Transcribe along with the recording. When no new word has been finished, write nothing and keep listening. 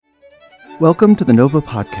Welcome to the Nova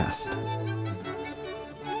Podcast.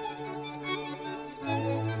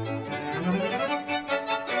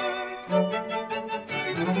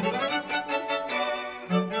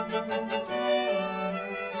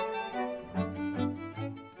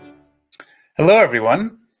 Hello,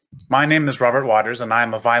 everyone. My name is Robert Waters, and I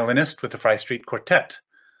am a violinist with the Fry Street Quartet.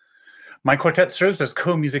 My quartet serves as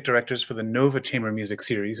co-music directors for the Nova Chamber Music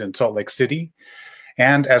Series in Salt Lake City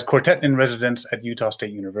and as quartet in residence at Utah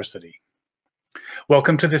State University.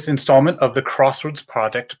 Welcome to this installment of the Crossroads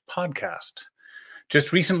Project podcast.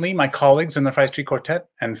 Just recently, my colleagues in the Fry Street Quartet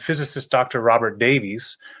and physicist Dr. Robert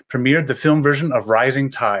Davies premiered the film version of Rising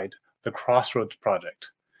Tide, the Crossroads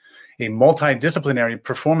Project, a multidisciplinary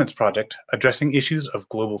performance project addressing issues of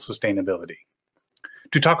global sustainability.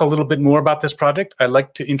 To talk a little bit more about this project, I'd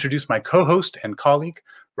like to introduce my co-host and colleague,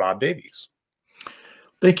 Rob Davies.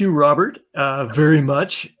 Thank you, Robert, very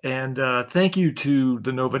much. And thank you to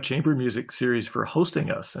the Nova Chamber Music Series for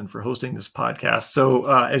hosting us and for hosting this podcast. So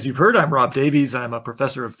as you've heard, I'm Rob Davies. I'm a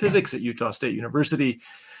professor of physics at Utah State University.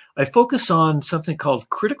 I focus on something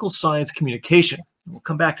called critical science communication. We'll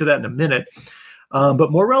come back to that in a minute.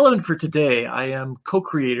 But more relevant for today, I am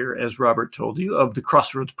co-creator, as Robert told you, of the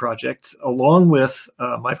Crossroads Project, along with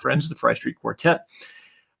my friends, the Fry Street Quartet,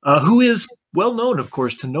 who is well known, of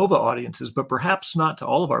course, to Nova audiences, but perhaps not to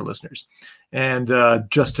all of our listeners. And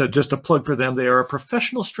just a plug for them, they are a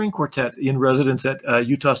professional string quartet in residence at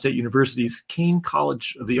Utah State University's Kane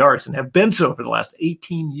College of the Arts and have been so for the last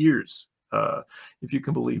 18 years, if you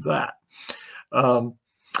can believe that.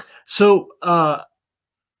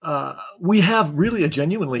 We have really a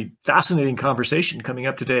genuinely fascinating conversation coming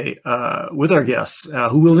up today with our guests,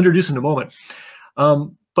 who we'll introduce in a moment.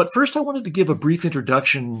 But first, I wanted to give a brief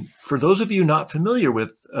introduction for those of you not familiar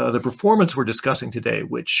with the performance we're discussing today,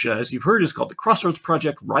 which, as you've heard, is called the Crossroads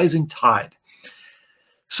Project Rising Tide.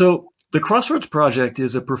 So the Crossroads Project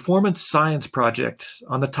is a performance science project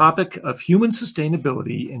on the topic of human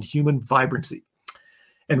sustainability and human vibrancy.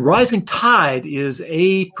 And Rising Tide is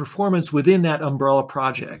a performance within that umbrella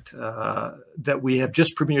project that we have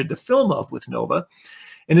just premiered the film of with Nova,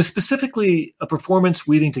 and is specifically a performance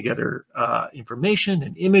weaving together information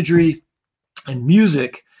and imagery and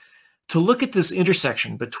music to look at this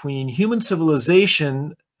intersection between human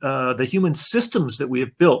civilization, the human systems that we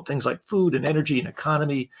have built, things like food and energy and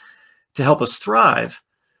economy to help us thrive,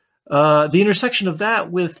 the intersection of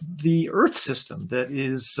that with the Earth system that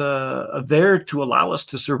is there to allow us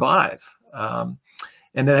to survive,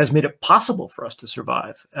 and that has made it possible for us to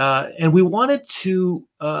survive. And we wanted to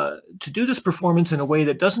do this performance in a way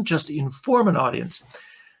that doesn't just inform an audience,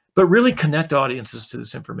 but really connect audiences to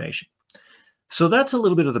this information. So that's a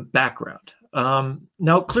little bit of the background.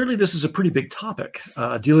 Now, clearly, this is a pretty big topic,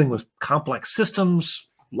 dealing with complex systems,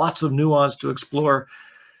 lots of nuance to explore.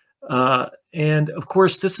 And of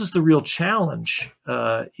course, this is the real challenge,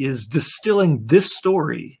 is distilling this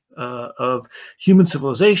story of human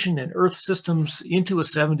civilization and Earth systems into a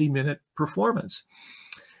 70-minute performance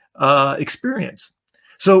experience.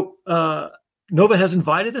 So Nova has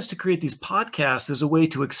invited us to create these podcasts as a way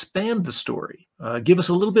to expand the story, give us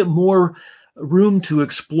a little bit more room to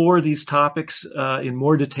explore these topics in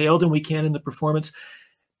more detail than we can in the performance,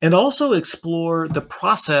 and also explore the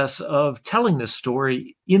process of telling this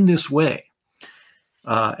story in this way.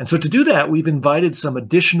 And so to do that, we've invited some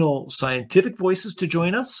additional scientific voices to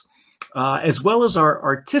join us, as well as our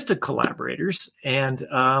artistic collaborators. And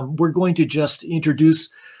we're going to just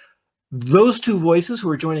introduce those two voices who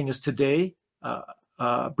are joining us today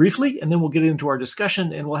briefly, and then we'll get into our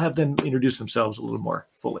discussion and we'll have them introduce themselves a little more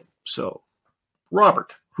fully. So,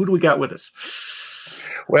 Robert, who do we got with us?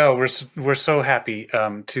 Well, we're so happy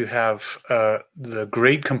to have the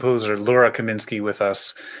great composer Laura Kaminsky with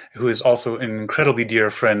us, who is also an incredibly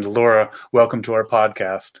dear friend. Laura, welcome to our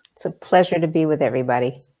podcast. It's a pleasure to be with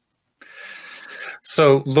everybody.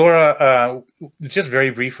 So, Laura, just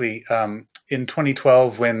very briefly, in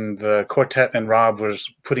 2012, when the quartet and Rob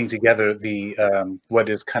was putting together the what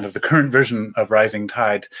is kind of the current version of Rising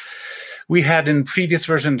Tide, we had in previous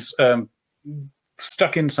versions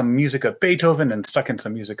stuck in some music of Beethoven and stuck in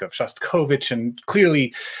some music of Shostakovich, and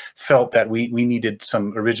clearly felt that we needed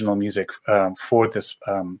some original music for this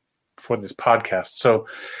podcast. So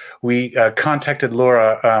we contacted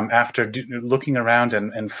Laura after looking around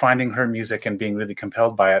and finding her music and being really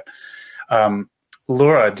compelled by it.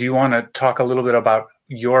 Laura, do you want to talk a little bit about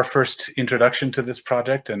your first introduction to this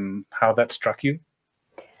project and how that struck you?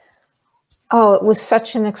 Oh, it was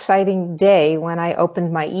such an exciting day when I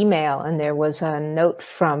opened my email and there was a note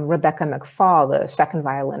from Rebecca McFall, the second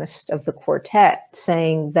violinist of the quartet,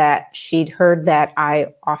 saying that she'd heard that I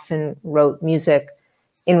often wrote music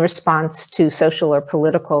in response to social or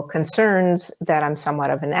political concerns that I'm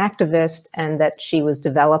somewhat of an activist, and that she was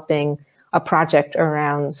developing a project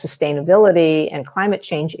around sustainability and climate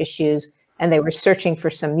change issues, and they were searching for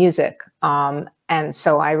some music. And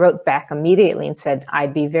so I wrote back immediately and said,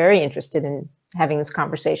 I'd be very interested in having this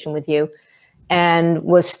conversation with you, and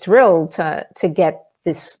was thrilled to get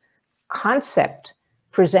this concept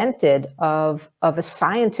presented of a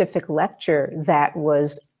scientific lecture that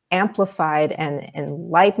was amplified and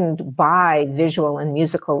enlightened by visual and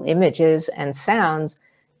musical images and sounds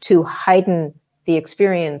to heighten the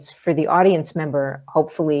experience for the audience member,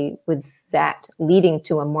 hopefully with that leading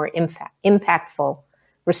to a more impactful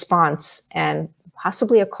response and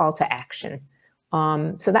possibly a call to action.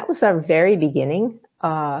 So that was our very beginning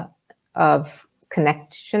of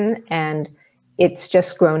connection, and it's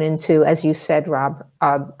just grown into, as you said, Robert,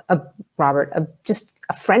 just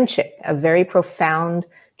a friendship, a very profound,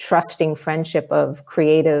 trusting friendship of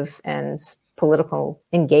creative and political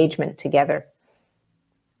engagement together.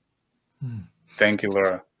 Thank you,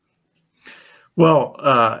 Laura. Well,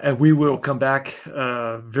 and we will come back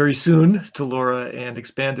very soon to Laura and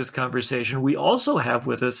expand this conversation. We also have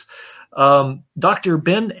with us Dr.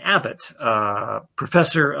 Ben Abbott,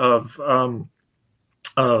 professor of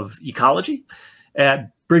ecology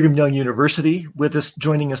at Brigham Young University, with us,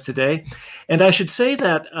 joining us today. And I should say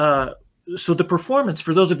that so the performance,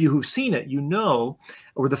 for those of you who've seen it,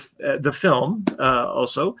 or the film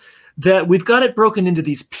also, that we've got it broken into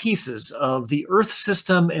these pieces of the Earth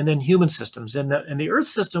system and then human systems. And in the Earth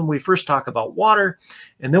system, we first talk about water,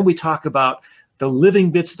 and then we talk about the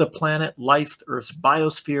living bits of the planet, life, Earth's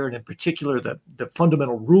biosphere, and in particular, the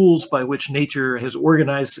fundamental rules by which nature has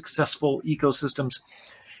organized successful ecosystems.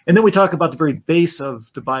 And then we talk about the very base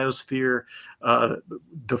of the biosphere,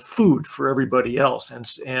 the food for everybody else,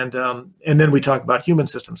 and then we talk about human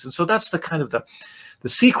systems. And so that's the kind of the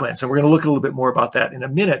sequence, and we're going to look a little bit more about that in a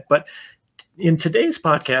minute. But in today's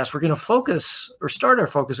podcast, we're going to focus, or start our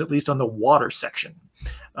focus at least, on the water section.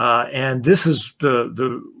 And this is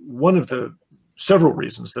the one of the several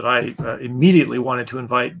reasons that I immediately wanted to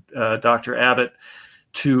invite Dr. Abbott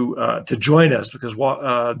to join us, because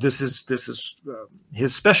this is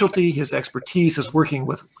his specialty. His expertise is working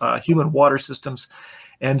with human water systems,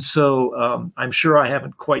 and so I'm sure I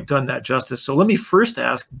haven't quite done that justice. So let me first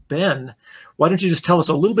ask Ben, why don't you just tell us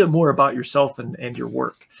a little bit more about yourself and your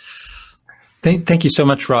work? Thank you so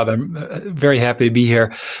much, Rob. I'm very happy to be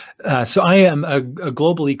here. So I am a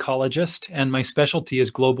global ecologist, and my specialty is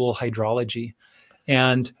global hydrology.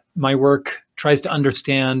 And my work tries to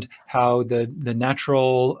understand how the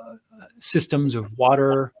natural systems of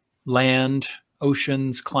water, land,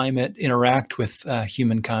 oceans, climate interact with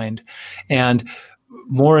humankind. And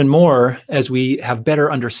more, as we have better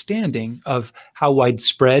understanding of how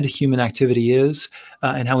widespread human activity is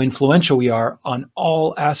and how influential we are on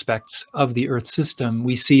all aspects of the Earth system,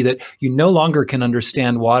 we see that you no longer can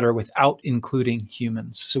understand water without including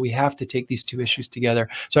humans. So we have to take these two issues together.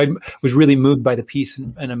 So I was really moved by the piece,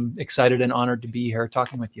 and I'm excited and honored to be here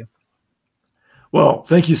talking with you. Well,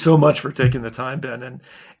 thank you so much for taking the time, Ben.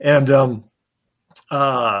 And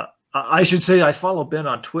I should say I follow Ben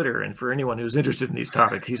on Twitter, and for anyone who's interested in these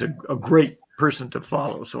topics, he's a great person to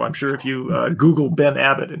follow. So I'm sure if you Google Ben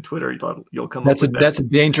Abbott in Twitter, you'll come up with that. That's a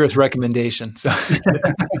dangerous recommendation. So,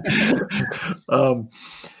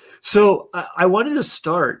 so I wanted to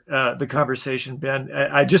start the conversation, Ben.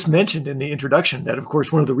 I just mentioned in the introduction that, of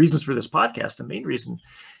course, one of the reasons for this podcast, the main reason,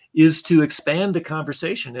 is to expand the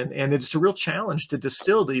conversation, and it's a real challenge to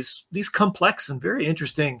distill these complex and very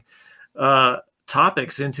interesting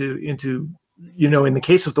topics into in the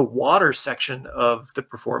case of the water section of the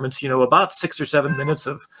performance, about 6 or 7 minutes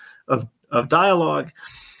of dialogue,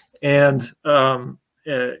 and to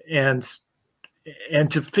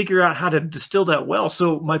figure out how to distill that well.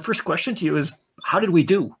 So my first question to you is, how did we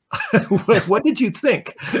do? What did you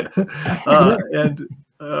think? And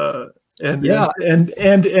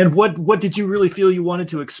what did you really feel you wanted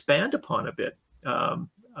to expand upon a bit?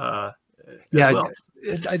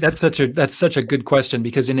 That's such a good question,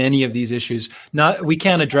 because in any of these issues, we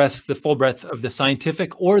can't address the full breadth of the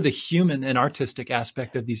scientific or the human and artistic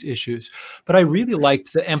aspect of these issues. But I really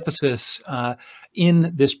liked the emphasis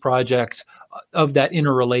in this project of that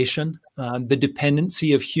interrelation the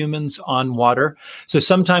dependency of humans on water. So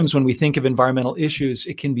sometimes when we think of environmental issues,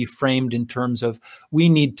 it can be framed in terms of we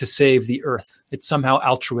need to save the earth. It's somehow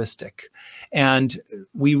altruistic. And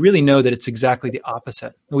we really know that it's exactly the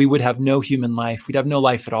opposite. We would have no human life. We'd have no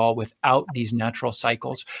life at all without these natural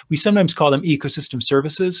cycles. We sometimes call them ecosystem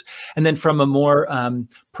services. And then from a more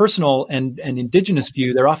personal and indigenous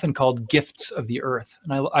view, they're often called gifts of the earth.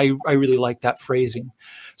 And I really like that phrasing.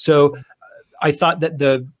 So I thought that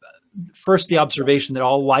the observation that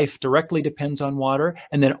all life directly depends on water,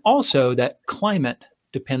 and then also that climate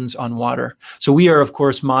depends on water. So we are, of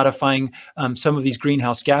course, modifying some of these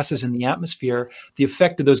greenhouse gases in the atmosphere. The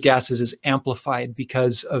effect of those gases is amplified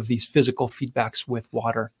because of these physical feedbacks with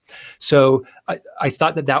water. So I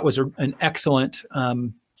thought that was an excellent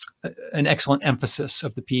emphasis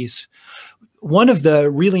of the piece. One of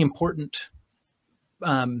the really important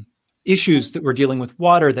issues that we're dealing with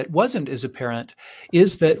water that wasn't as apparent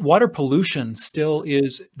is that water pollution still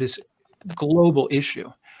is this global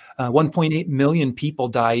issue. 1.8 million people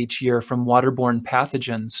die each year from waterborne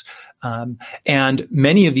pathogens. And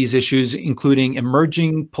many of these issues, including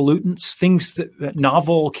emerging pollutants,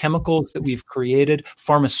 novel chemicals that we've created,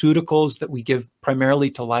 pharmaceuticals that we give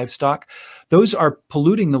primarily to livestock, those are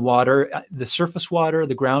polluting the water, the surface water,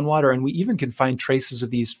 the groundwater, and we even can find traces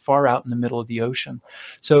of these far out in the middle of the ocean.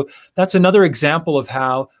 So that's another example of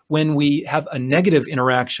how when we have a negative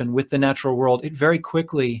interaction with the natural world, it very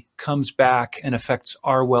quickly comes back and affects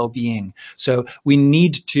our well-being. So we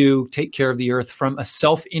need to take care of the earth from a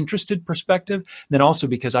self-interested perspective, and then also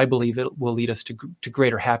because I believe it will lead us to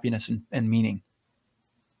greater happiness and meaning.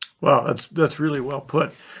 Wow, that's really well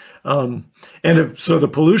put. So the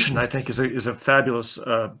pollution, I think, is a fabulous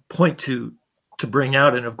point to bring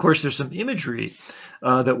out. And of course, there's some imagery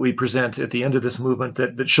that we present at the end of this movement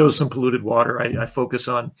that shows some polluted water. I focus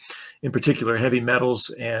on, in particular, heavy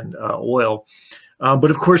metals and oil.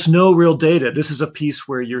 But of course, no real data. This is a piece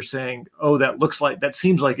where you're saying, oh, that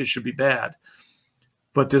seems like it should be bad.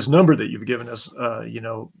 But this number that you've given us,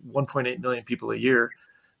 1.8 million people a year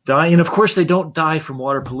die. And of course, they don't die from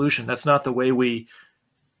water pollution. That's not the way we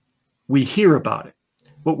hear about it.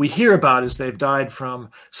 What we hear about is they've died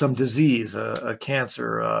from some disease, a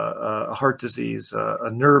cancer, a heart disease,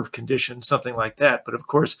 a nerve condition, something like that. But of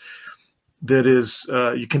course, that is,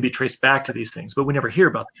 you can be traced back to these things, but we never hear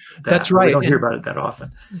about that. That's right. We don't hear about it that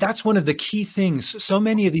often. That's one of the key things. So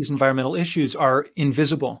many of these environmental issues are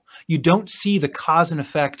invisible. You don't see the cause and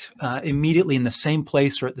effect immediately in the same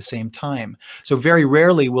place or at the same time. So very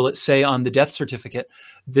rarely will it say on the death certificate,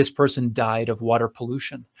 this person died of water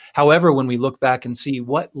pollution. However, when we look back and see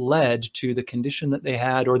what led to the condition that they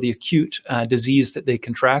had or the acute disease that they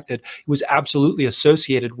contracted, it was absolutely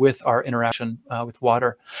associated with our interaction with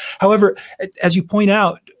water. However, as you point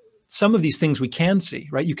out, some of these things we can see,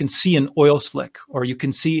 right? You can see an oil slick, or you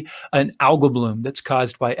can see an algal bloom that's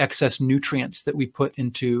caused by excess nutrients that we put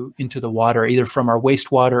into the water, either from our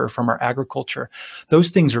wastewater or from our agriculture. Those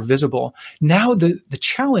things are visible. Now the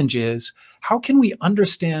challenge is, how can we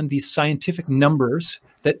understand these scientific numbers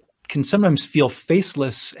that can sometimes feel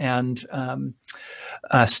faceless and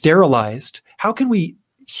sterilized? How can we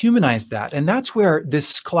humanize that? And that's where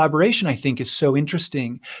this collaboration, I think, is so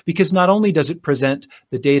interesting, because not only does it present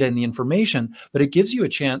the data and the information, but it gives you a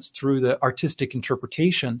chance through the artistic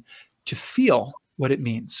interpretation to feel what it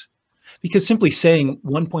means. Because simply saying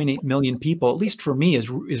 1.8 million people, at least for me, is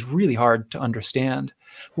really hard to understand.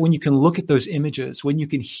 But when you can look at those images, when you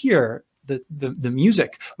can hear the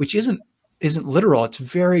music, which isn't literal, it's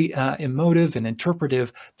very emotive and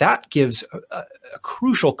interpretive, that gives a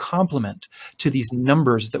crucial complement to these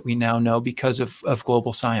numbers that we now know because of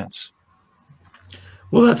global science.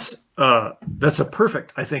 Well, that's a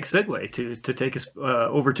perfect, I think, segue to take us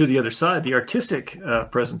over to the other side, the artistic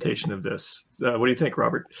presentation of this. What do you think,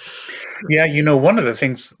 Robert? Yeah, one of the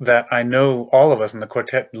things that I know all of us in the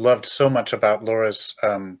quartet loved so much about Laura's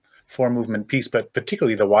four-movement piece, but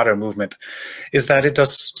particularly the water movement, is that it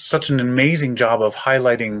does such an amazing job of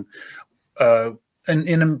highlighting,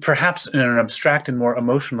 perhaps in an abstract and more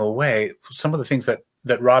emotional way, some of the things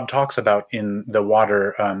that Rob talks about in the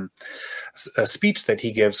water speech that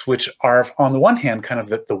he gives, which are, on the one hand, kind of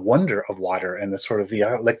the wonder of water and the sort of the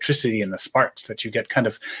electricity and the sparks that you get kind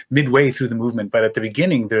of midway through the movement. But at the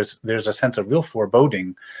beginning, there's a sense of real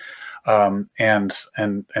foreboding and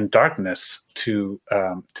darkness to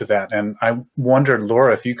that. And I wonder,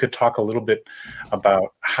 Laura, if you could talk a little bit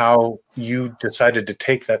about how you decided to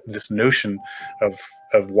take this notion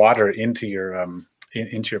of water into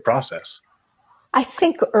your process. I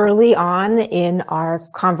think early on in our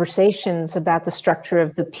conversations about the structure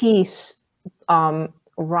of the piece,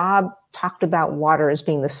 Rob talked about water as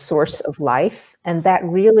being the source of life. And that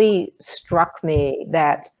really struck me,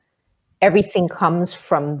 that everything comes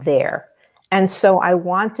from there. And so I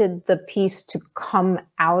wanted the piece to come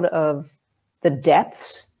out of the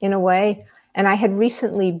depths in a way. And I had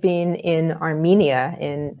recently been in Armenia,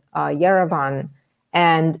 in Yerevan,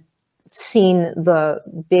 and seen the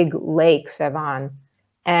big lake, Sevan,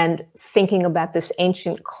 and thinking about this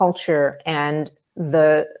ancient culture and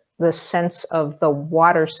the sense of the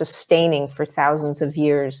water sustaining for thousands of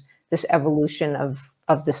years, this evolution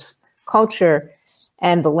of this culture,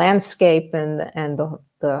 and the landscape and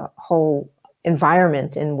the whole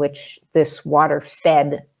environment in which this water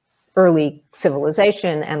fed early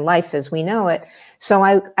civilization and life as we know it. So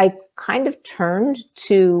I kind of turned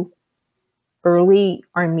to early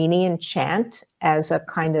Armenian chant as a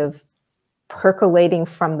kind of percolating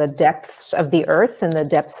from the depths of the earth and the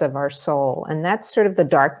depths of our soul. And that's sort of the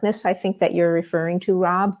darkness, I think, that you're referring to,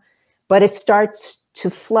 Rob. But it starts to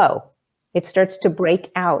flow. It starts to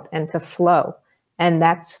break out and to flow. And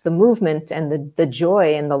that's the movement and the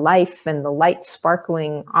joy and the life and the light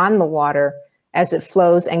sparkling on the water as it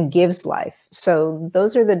flows and gives life. So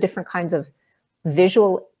those are the different kinds of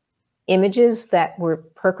visual images that were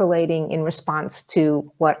percolating in response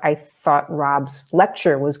to what I thought Rob's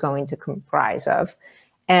lecture was going to comprise of.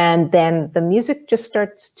 And then the music just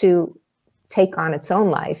starts to take on its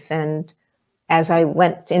own life. And as I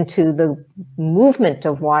went into the movement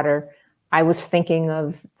of water, I was thinking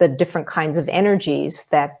of the different kinds of energies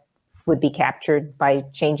that would be captured by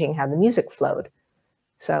changing how the music flowed.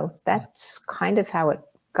 So that's kind of how it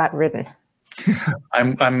got written.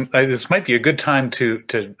 This might be a good time to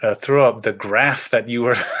throw up the graph that you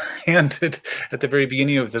were handed at the very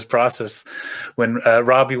beginning of this process. When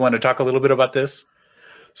Rob, you want to talk a little bit about this?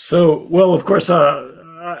 So, well, of course,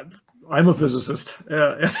 I'm a physicist.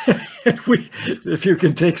 If you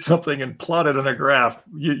can take something and plot it on a graph,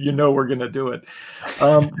 you know we're going to do it.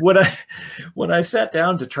 When I sat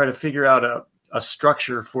down to try to figure out a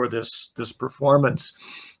structure for this performance,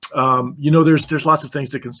 there's lots of things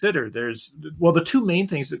to consider. The two main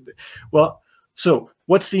things. So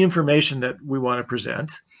what's the information that we want to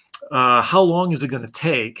present? How long is it going to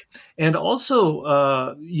take? And also,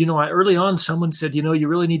 early on, someone said, you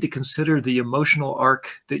really need to consider the emotional arc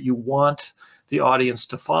that you want the audience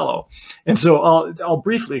to follow. And so I'll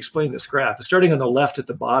briefly explain this graph. Starting on the left at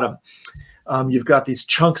the bottom, you've got these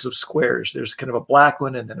chunks of squares. There's kind of a black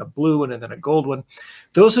one and then a blue one and then a gold one.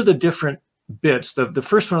 Those are the different bits. The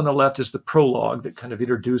first one on the left is the prologue that kind of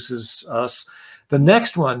introduces us. The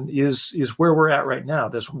next one is where we're at right now,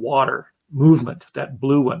 this water movement, that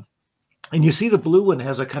blue one. And you see the blue one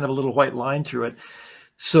has a kind of a little white line through it.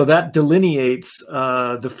 So that delineates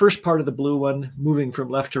the first part of the blue one, moving from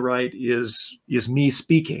left to right, is me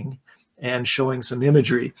speaking and showing some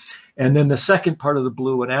imagery. And then the second part of the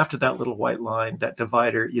blue one, after that little white line, that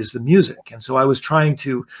divider, is the music. And so I was trying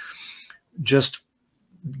to just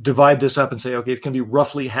divide this up and say, okay, it's going to be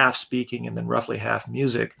roughly half speaking and then roughly half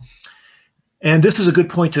music. And this is a good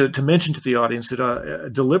point to mention to the audience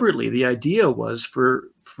that deliberately the idea was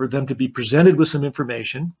for them to be presented with some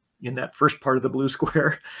information in that first part of the blue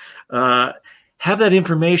square, have that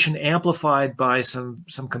information amplified by some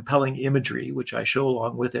compelling imagery, which I show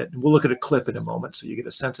along with it. And we'll look at a clip in a moment so you get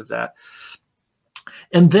a sense of that.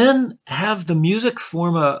 And then have the music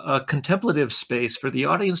form a contemplative space for the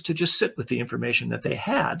audience to just sit with the information that they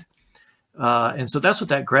had. And so that's what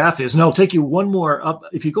that graph is. And I'll take you one more up.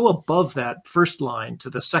 If you go above that first line to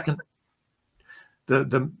the second,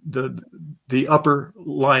 the upper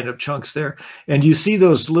line of chunks there, and you see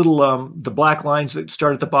those little the black lines that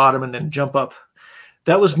start at the bottom and then jump up.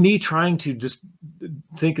 That was me trying to just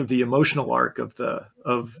think of the emotional arc of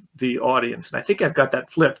the audience. And I think I've got that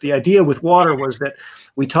flipped. The idea with water was that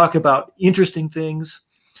we talk about interesting things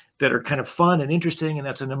that are kind of fun and interesting, and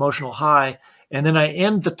that's an emotional high. And then I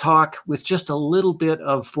end the talk with just a little bit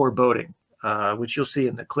of foreboding, which you'll see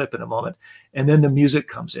in the clip in a moment. And then the music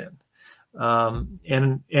comes in.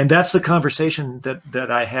 And that's the conversation that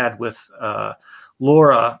I had with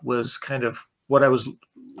Laura, was kind of what I was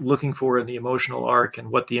looking for in the emotional arc and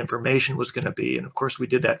what the information was going to be. And of course, we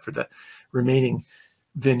did that for the remaining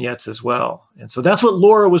vignettes as well. And so that's what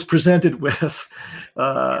Laura was presented with,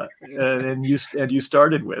 and you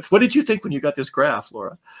started with. What did you think when you got this graph,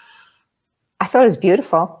 Laura? I thought it was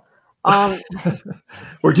beautiful.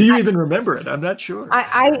 Or do you even remember it? I'm not sure.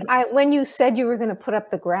 I when you said you were going to put up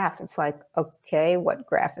the graph, it's like, okay, what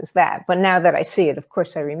graph is that? But now that I see it, of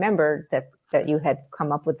course, I remember that you had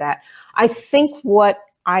come up with that. I think what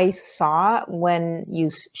I saw when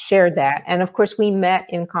you shared that, and of course we met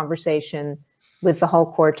in conversation with the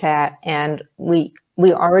whole quartet, and we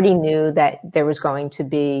already knew that there was going to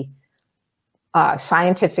be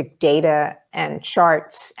scientific data and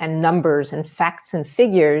charts and numbers and facts and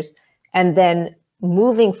figures, and then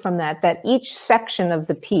moving from that each section of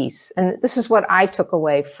the piece, and this is what I took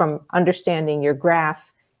away from understanding your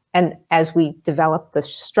graph, and as we developed the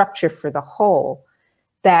structure for the whole,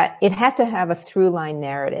 that it had to have a through line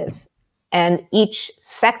narrative, and each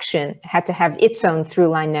section had to have its own through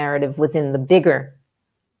line narrative within the bigger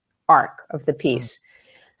arc of the piece.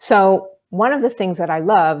 So one of the things that I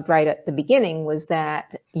loved right at the beginning was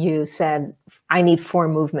that you said, I need 4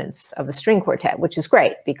 movements of a string quartet, which is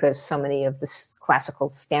great because so many of the classical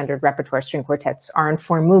standard repertoire string quartets are in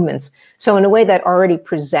 4 movements. So in a way that already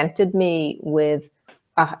presented me with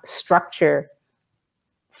a structure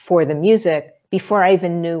for the music before I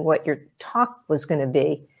even knew what your talk was going to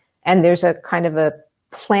be. And there's a kind of a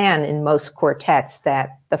plan in most quartets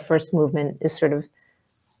that the first movement is sort of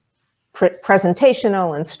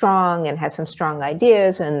presentational and strong and has some strong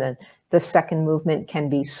ideas, and the second movement can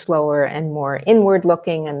be slower and more inward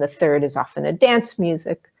looking, and the third is often a dance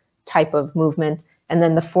music type of movement, and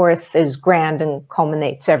then the fourth is grand and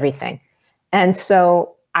culminates everything. And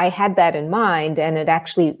so I had that in mind, and it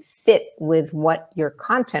actually fit with what your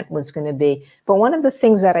content was going to be. But one of the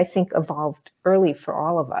things that I think evolved early for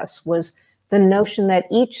all of us was the notion that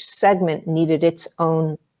each segment needed its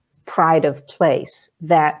own pride of place,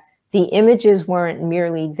 that the images weren't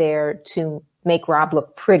merely there to make Rob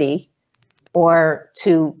look pretty or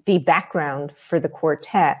to be background for the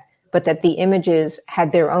quartet, but that the images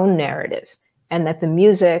had their own narrative, and that the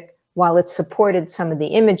music, while it supported some of the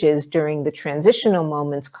images during the transitional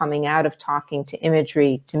moments coming out of talking to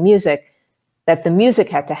imagery to music, that the music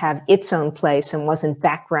had to have its own place and wasn't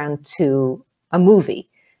background to a movie.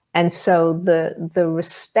 And so the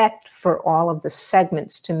respect for all of the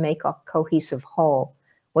segments to make a cohesive whole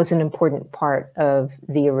was an important part of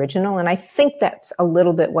the original. And I think that's a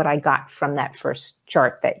little bit what I got from that first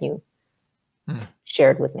chart that you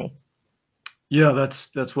shared with me. Yeah,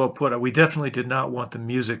 that's well put. We definitely did not want the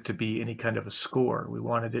music to be any kind of a score. We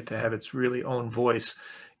wanted it to have its really own voice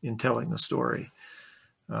in telling the story.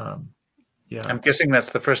 Yeah, I'm guessing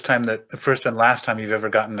that's the first and last time you've ever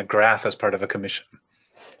gotten a graph as part of a commission.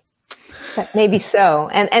 Maybe so.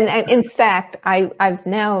 And in fact, I've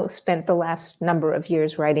now spent the last number of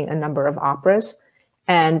years writing a number of operas.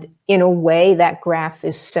 And in a way, that graph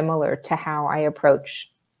is similar to how I approach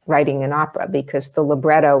writing an opera, because the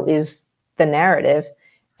libretto is the narrative,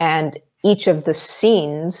 and each of the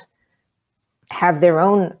scenes have their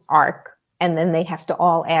own arc, and then they have to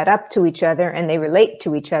all add up to each other and they relate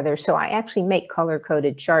to each other. So I actually make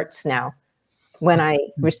color-coded charts now when I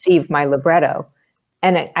receive my libretto.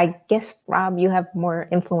 And I guess, Rob, you have more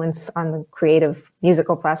influence on the creative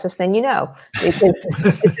musical process than you know.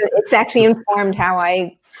 It's actually informed how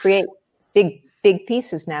I create big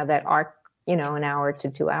pieces now that are, an hour to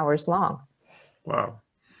 2 hours long. Wow.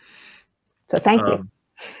 So thank you.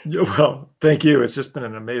 Well, thank you. It's just been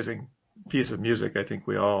an amazing piece of music. I think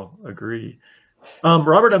we all agree.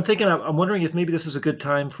 Robert, I'm wondering if maybe this is a good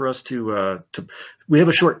time for us to we have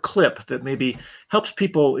a short clip that maybe helps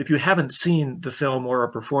people, if you haven't seen the film or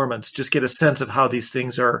a performance, just get a sense of how these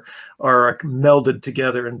things are melded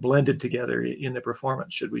together and blended together in the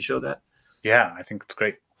performance. Should we show that? Yeah, I think it's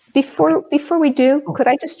great. Before we do, could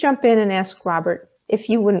I just jump in and ask Robert, if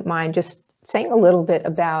you wouldn't mind just saying a little bit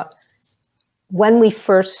about when we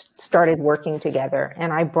first started working together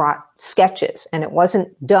and I brought sketches and it wasn't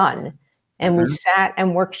done, and we sat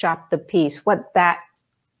and workshopped the piece, what that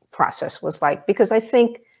process was like, because I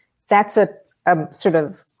think that's a sort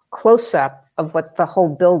of close-up of what the whole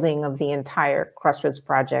building of the entire Crossroads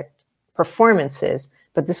Project performance is,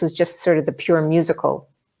 but this is just sort of the pure musical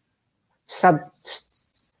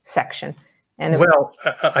subsection. And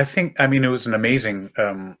I think, it was an amazing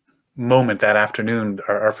moment that afternoon,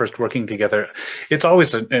 our first working together. It's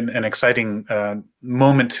always an exciting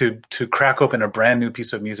moment to crack open a brand new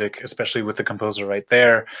piece of music, especially with the composer right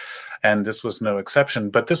there, and this was no exception.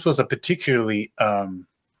 But this was a particularly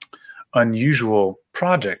unusual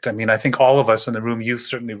project. I think all of us in the room, you've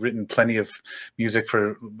certainly written plenty of music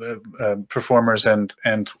for performers, and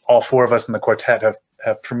all 4 of us in the quartet have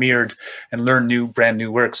premiered and learned brand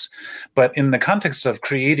new works. But in the context of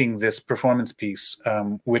creating this performance piece,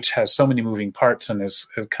 which has so many moving parts and is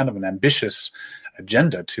kind of an ambitious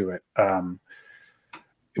agenda to it,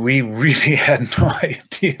 we really had no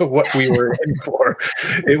idea what we were in for.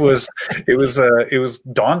 It was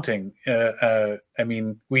daunting.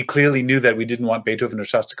 We clearly knew that we didn't want Beethoven or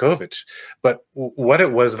Shostakovich, but what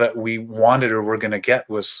it was that we wanted or were going to get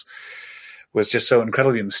was was just so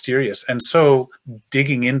incredibly mysterious. And so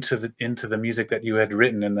digging into the music that you had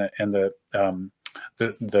written and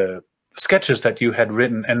the sketches that you had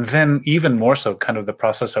written, and then even more so kind of the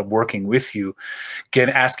process of working with you,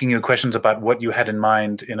 asking you questions about what you had in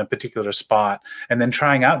mind in a particular spot, and then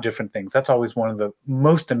trying out different things. That's always one of the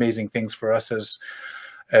most amazing things for us as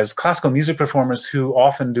classical music performers, who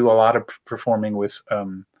often do a lot of performing with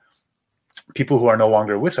people who are no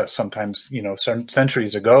longer with us. Sometimes,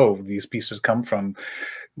 centuries ago, these pieces come from.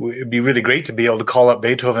 It'd be really great to be able to call up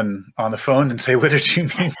Beethoven on the phone and say, what did you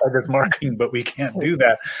mean by this marking? But we can't do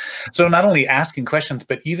that. So not only asking questions,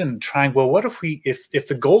 but even trying, well, what if if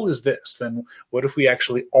the goal is this, then what if we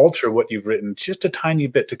actually alter what you've written just a tiny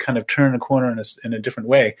bit to kind of turn a corner in a different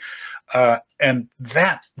way? And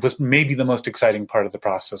that was maybe the most exciting part of the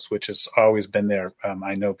process, which has always been there.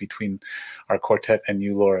 I know between our quartet and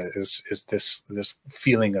you, Laura, is this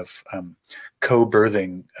feeling of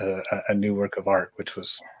co-birthing a new work of art, which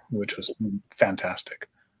was fantastic.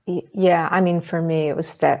 Yeah, I mean, for me, it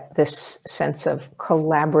was this sense of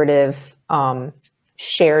collaborative,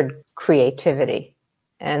 shared creativity,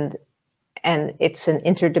 and it's an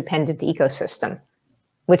interdependent ecosystem,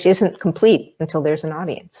 which isn't complete until there's an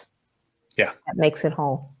audience. Yeah, that makes it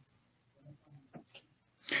whole.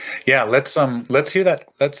 Yeah, let's hear that.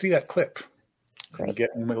 Let's see that clip. Great.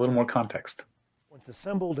 Get a little more context. Once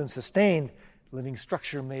assembled and sustained, living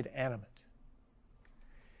structure made animate.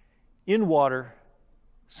 In water,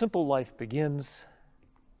 simple life begins,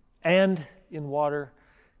 and in water,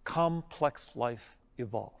 complex life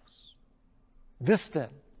evolves. This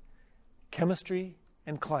then, chemistry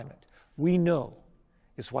and climate, we know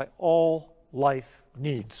is why all life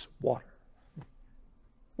needs water.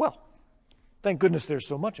 Well, thank goodness there's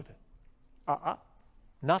so much of it.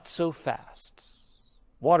 Not so fast.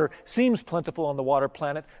 Water seems plentiful on the water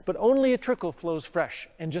planet, but only a trickle flows fresh,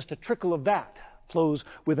 and just a trickle of that flows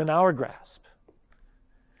within our grasp.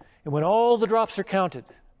 And when all the drops are counted,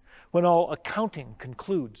 when all accounting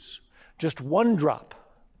concludes, just one drop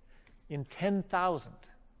in 10,000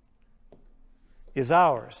 is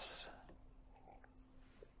ours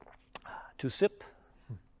to sip.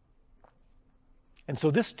 And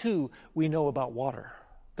so this too we know about water,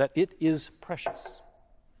 that it is precious.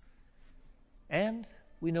 And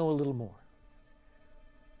we know a little more.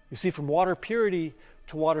 You see, from water purity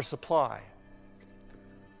to water supply,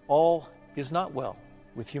 all is not well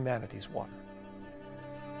with humanity's water.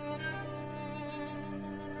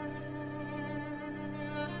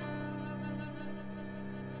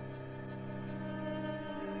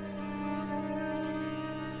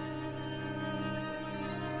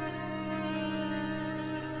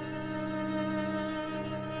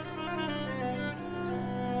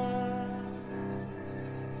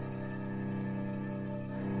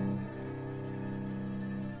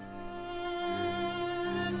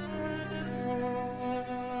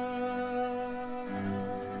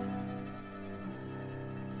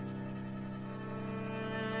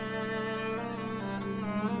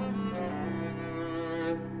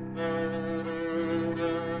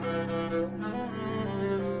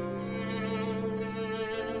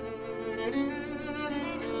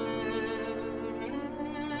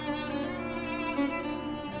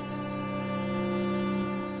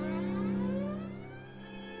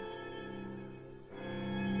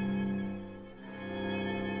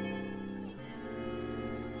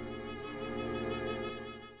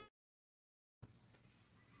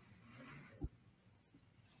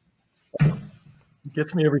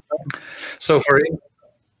 Gets me every time. So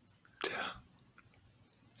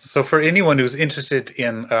for anyone who's interested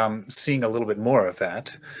in seeing a little bit more of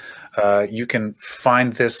that, you can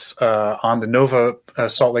find this on the Nova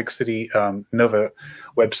Salt Lake City Nova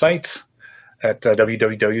website at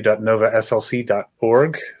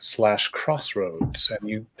www.novaslc.org/crossroads,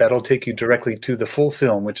 and that'll take you directly to the full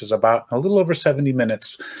film, which is about a little over 70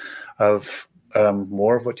 minutes of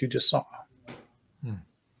more of what you just saw.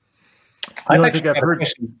 I think I've heard.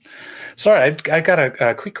 Sorry, I got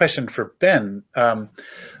a quick question for Ben.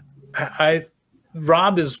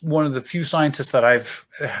 Rob is one of the few scientists that I've,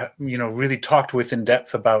 really talked with in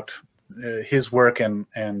depth about his work and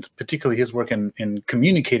particularly his work in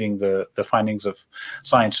communicating the findings of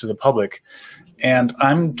science to the public. And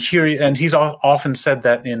I'm curious, and he's often said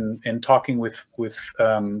that in talking with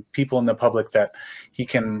people in the public that he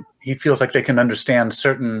feels like they can understand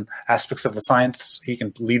certain aspects of the science. He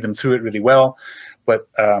can lead them through it really well, but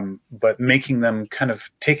making them kind of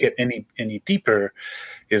take it any deeper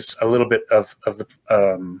is a little bit of the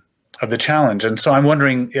challenge. And so I'm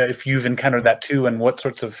wondering if you've encountered that too, and what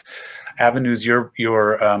sorts of avenues you've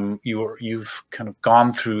kind of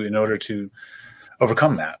gone through in order to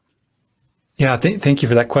overcome that. Yeah, thank you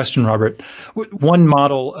for that question, Robert. One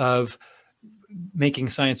model of making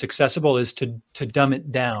science accessible is to dumb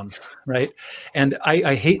it down, right? And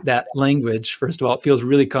I hate that language. First of all, it feels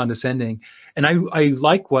really condescending. And I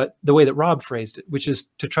like the way that Rob phrased it, which is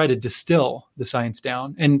to try to distill the science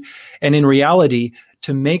down. And in reality,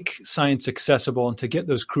 to make science accessible and to get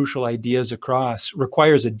those crucial ideas across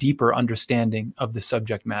requires a deeper understanding of the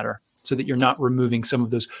subject matter, so that you're not removing some of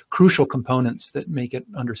those crucial components that make it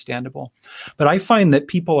understandable. But I find that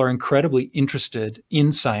people are incredibly interested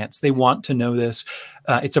in science. They want to know this.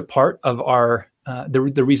 It's a part of our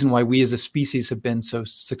the reason why we as a species have been so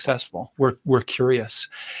successful. We're curious.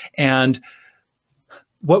 And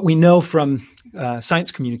what we know from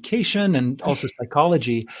science communication and also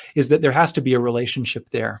psychology is that there has to be a relationship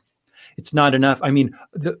there. It's not enough. I mean,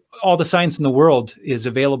 all the science in the world is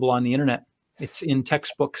available on the internet. It's in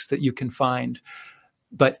textbooks that you can find,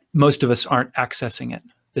 but most of us aren't accessing it.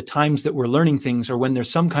 The times that we're learning things are when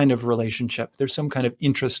there's some kind of relationship, there's some kind of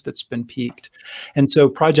interest that's been piqued. And so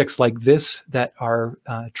projects like this that are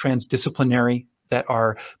transdisciplinary, that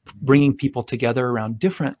are bringing people together around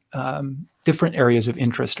different areas of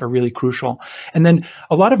interest are really crucial. And then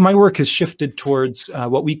a lot of my work has shifted towards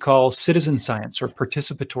what we call citizen science or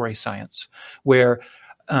participatory science, where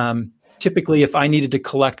typically, if I needed to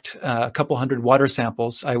collect a couple hundred water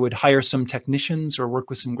samples, I would hire some technicians or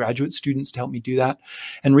work with some graduate students to help me do that.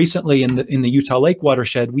 And recently, in the Utah Lake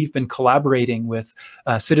watershed, we've been collaborating with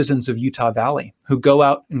citizens of Utah Valley who go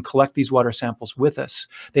out and collect these water samples with us.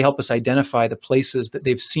 They help us identify the places that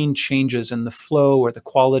they've seen changes in the flow or the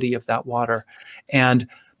quality of that water. And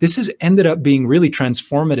this has ended up being really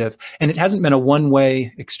transformative, and it hasn't been a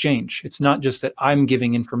one-way exchange. It's not just that I'm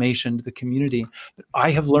giving information to the community, but I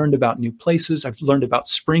have learned about new places. I've learned about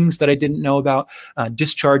springs that I didn't know about,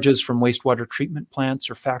 discharges from wastewater treatment plants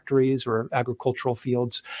or factories or agricultural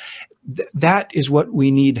fields. That is what we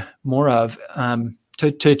need more of.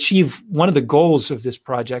 To achieve one of the goals of this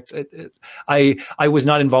project, I was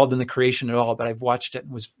not involved in the creation at all, but I've watched it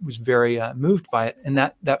and was very moved by it. And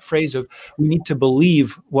that phrase of we need to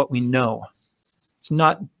believe what we know.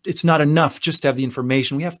 It's not enough just to have the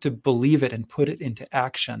information. We have to believe it and put it into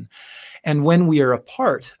action. And when we are a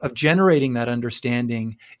part of generating that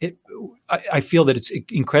understanding, I feel that it's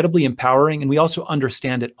incredibly empowering, and we also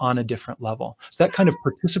understand it on a different level. So that kind of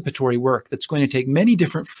participatory work that's going to take many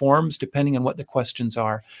different forms depending on what the questions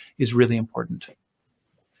are is really important.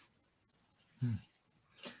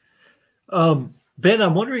 Ben,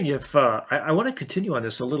 I'm wondering if I want to continue on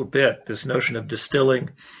this a little bit, this notion of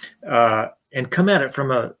distilling, and come at it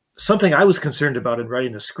from something I was concerned about in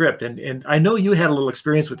writing the script. And I know you had a little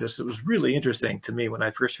experience with this. It was really interesting to me when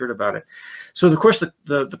I first heard about it. So of course,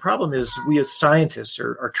 the problem is we as scientists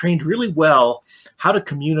are trained really well how to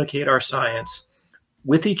communicate our science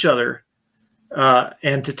with each other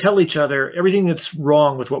and to tell each other everything that's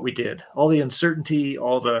wrong with what we did, all the uncertainty,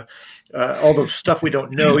 all the stuff we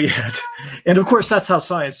don't know yet. And of course, that's how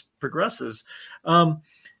science progresses.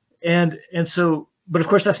 But of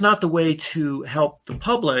course, that's not the way to help the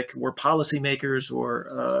public or policymakers or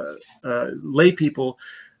lay people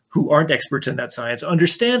who aren't experts in that science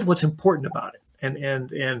understand what's important about it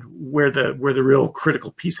and where the real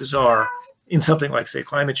critical pieces are in something like, say,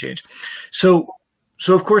 climate change. So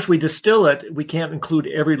of course, we distill it. We can't include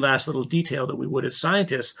every last little detail that we would as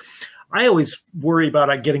scientists. I always worry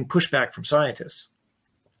about getting pushback from scientists,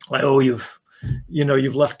 like, oh, you've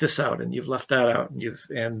left this out and you've left that out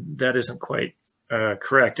and that isn't quite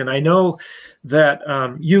correct. And I know that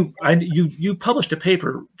you published a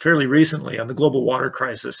paper fairly recently on the global water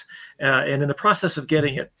crisis, and in the process of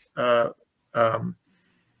getting it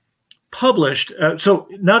published. So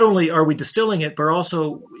not only are we distilling it, but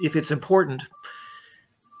also, if it's important,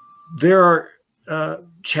 there are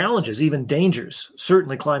challenges, even dangers,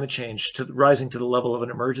 certainly climate change rising to the level of an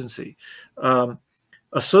emergency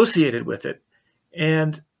associated with it.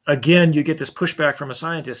 And again, you get this pushback from a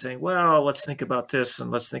scientist saying, well, let's think about this and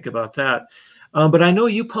let's think about that. But I know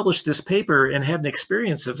you published this paper and had an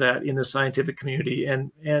experience of that in the scientific community.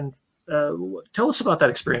 And tell us about that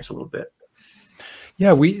experience a little bit.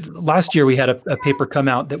 Yeah, last year we had a paper come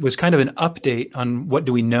out that was kind of an update on what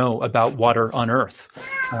do we know about water on Earth.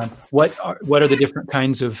 What are the different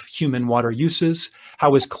kinds of human water uses?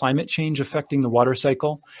 How is climate change affecting the water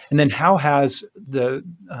cycle? And then how has the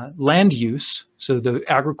land use, so the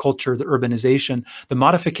agriculture, the urbanization, the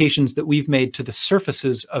modifications that we've made to the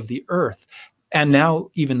surfaces of the Earth, and now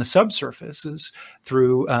even the subsurfaces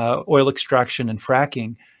through oil extraction and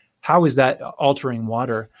fracking, How is that altering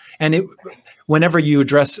water? And whenever you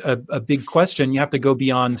address a big question, you have to go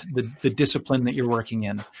beyond the discipline that you're working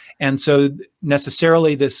in. And so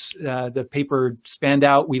necessarily the paper spanned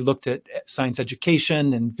out. We looked at science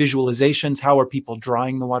education and visualizations. How are people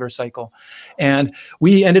drawing the water cycle? And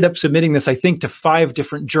we ended up submitting this, I think, to 5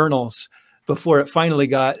 different journals before it finally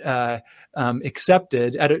got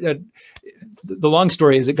accepted. The long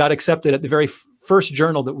story is it got accepted at the very first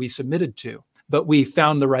journal that we submitted to. But we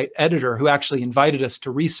found the right editor who actually invited us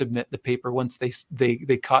to resubmit the paper once they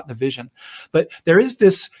caught the vision. But there is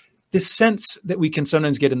this sense that we can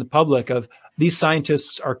sometimes get in the public of these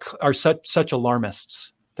scientists are such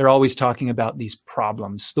alarmists. They're always talking about these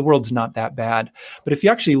problems. The world's not that bad. But if you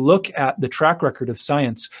actually look at the track record of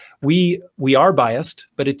science, we are biased,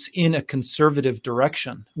 but it's in a conservative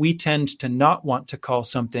direction. We tend to not want to call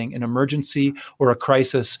something an emergency or a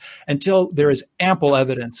crisis until there is ample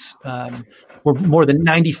evidence. We're more than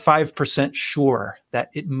 95% sure that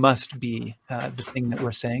it must be the thing that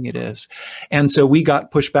we're saying it is. And so we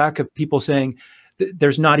got pushback of people saying,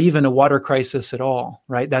 there's not even a water crisis at all,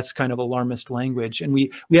 right? That's kind of alarmist language. And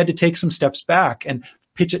we had to take some steps back and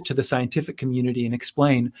pitch it to the scientific community and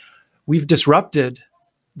explain, we've disrupted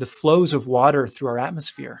the flows of water through our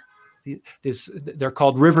atmosphere. They're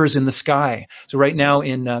called rivers in the sky. So right now,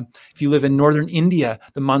 if you live in northern India,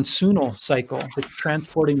 the monsoonal cycle, the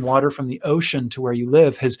transporting water from the ocean to where you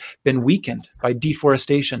live, has been weakened by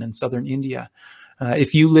deforestation in southern India.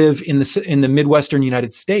 If you live in the Midwestern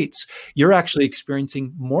United States, you're actually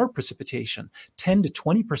experiencing more precipitation, 10 to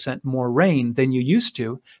 20% more rain than you used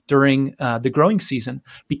to during the growing season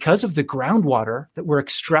because of the groundwater that we're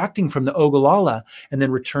extracting from the Ogallala and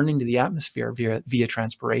then returning to the atmosphere via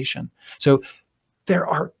transpiration. So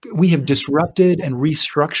we have disrupted and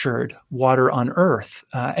restructured water on Earth.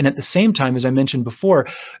 And at the same time, as I mentioned before,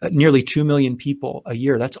 nearly 2 million people a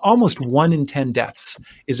year, that's almost 1 in 10 deaths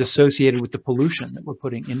is associated with the pollution that we're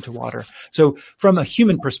putting into water. So from a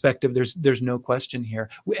human perspective, there's no question here.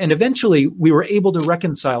 And eventually we were able to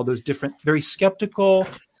reconcile those different, very skeptical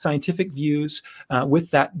scientific views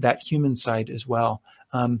with that human side as well.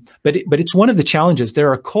 But it's one of the challenges.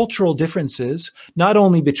 There are cultural differences, not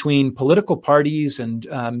only between political parties and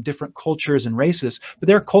different cultures and races, but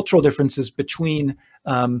there are cultural differences between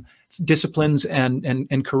disciplines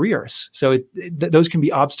and careers. So those can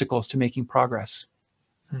be obstacles to making progress.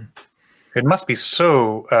 It must be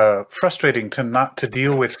so frustrating to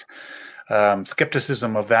deal with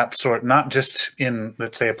skepticism of that sort, not just in,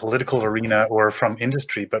 let's say, a political arena or from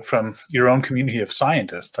industry, but from your own community of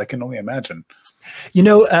scientists. I can only imagine. You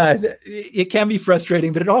know, it can be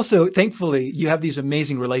frustrating, but it also, thankfully, you have these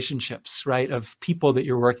amazing relationships, right, of people that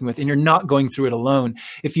you're working with, and you're not going through it alone.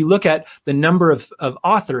 If you look at the number of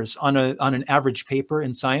authors on an average paper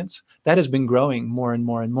in science, that has been growing more and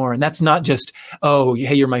more and more. And that's not just, oh,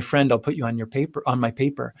 hey, you're my friend, I'll put you on my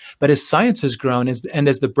paper. But as science has grown, and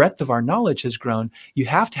as the breadth of our knowledge has grown, you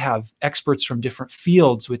have to have experts from different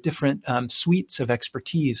fields with different suites of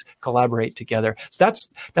expertise collaborate together. So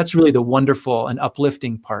that's really the wonderful and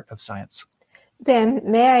uplifting part of science. Ben,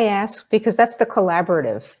 may I ask, because that's the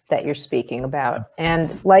collaborative that you're speaking about.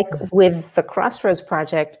 And like with the Crossroads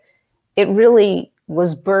Project, it really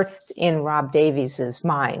was birthed in Rob Davies's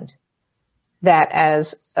mind, that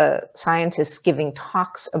as a scientist giving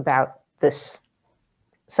talks about this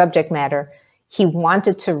subject matter, he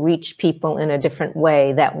wanted to reach people in a different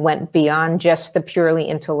way that went beyond just the purely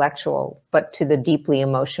intellectual, but to the deeply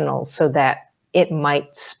emotional, so that it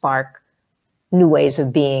might spark new ways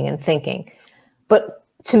of being and thinking. But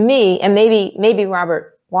to me, and maybe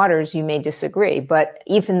Robert Waters, you may disagree, but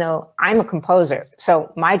even though I'm a composer,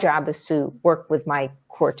 so my job is to work with my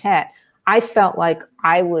quartet, I felt like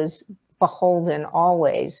I was beholden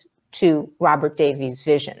always to Robert Davies'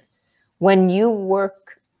 vision. When you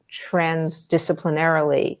work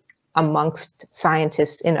transdisciplinarily amongst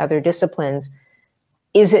scientists in other disciplines,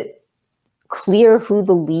 is it clear who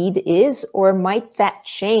the lead is, or might that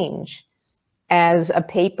change as a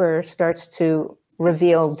paper starts to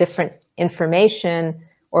reveal different information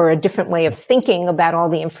or a different way of thinking about all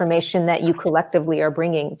the information that you collectively are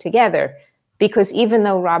bringing together? Because even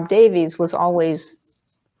though Rob Davies was always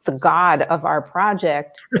the god of our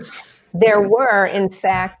project, there were, in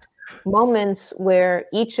fact, moments where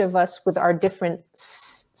each of us with our different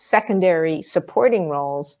secondary supporting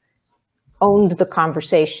roles owned the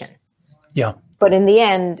conversation. Yeah. But in the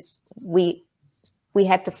end, we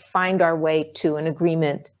had to find our way to an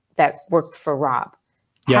agreement that worked for Rob.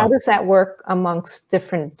 Yeah. How does that work amongst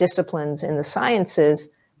different disciplines in the sciences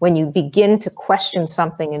when you begin to question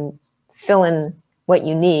something and fill in what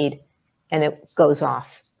you need and it goes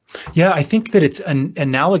off? Yeah, I think that it's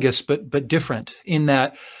analogous, but different in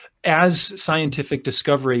that as scientific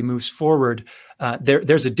discovery moves forward,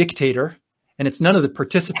 there's a dictator, and it's none of the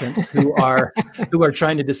participants who are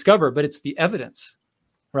trying to discover, but it's the evidence,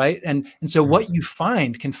 right? And so what you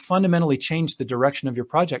find can fundamentally change the direction of your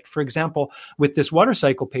project. For example, with this water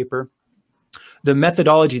cycle paper, the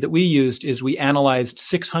methodology that we used is we analyzed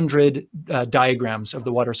 600 diagrams of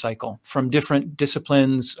the water cycle from different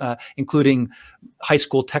disciplines, including high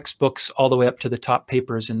school textbooks, all the way up to the top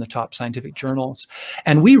papers in the top scientific journals.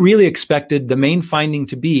 And we really expected the main finding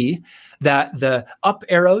to be that the up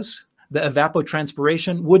arrows, the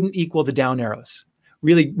evapotranspiration, wouldn't equal the down arrows.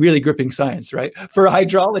 Really, really gripping science, right? For a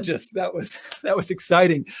hydrologist, that was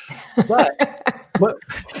exciting. But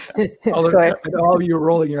all of you are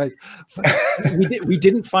rolling your eyes. We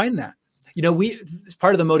didn't find that.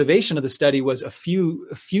 Part of the motivation of the study was a few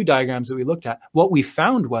diagrams that we looked at. What we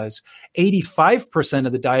found was 85%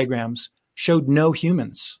 of the diagrams showed no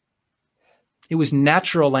humans. It was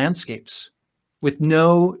natural landscapes with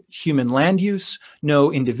no human land use,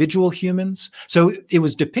 no individual humans. So it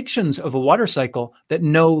was depictions of a water cycle that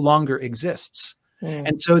no longer exists.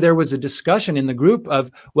 And so there was a discussion in the group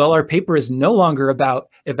of, well, our paper is no longer about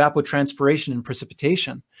evapotranspiration and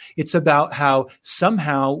precipitation. It's about how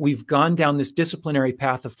somehow we've gone down this disciplinary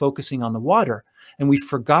path of focusing on the water, and we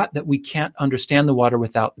forgot that we can't understand the water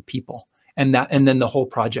without the people. And then the whole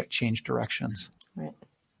project changed directions. Right.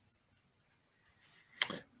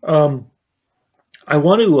 I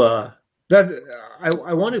want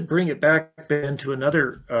to bring it back, Ben, to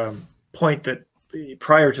another point that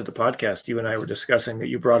prior to the podcast you and I were discussing that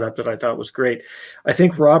you brought up that I thought was great. I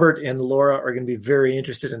think Robert and Laura are going to be very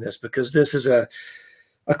interested in this, because this is a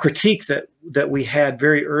critique that we had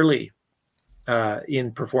very early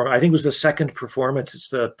in performance. I think it was the second performance. It's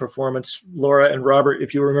the performance, Laura and Robert,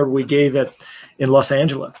 if you remember, we gave it in Los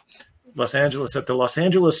Angeles at the Los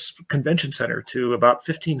Angeles Convention Center to about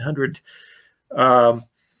 1,500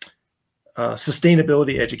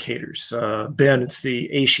 sustainability educators. Ben, it's the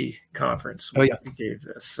ASHE conference. Oh, yeah. We gave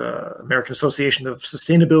this American Association of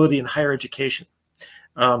Sustainability in Higher Education.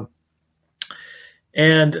 And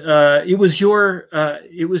it was your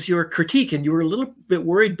critique, and you were a little bit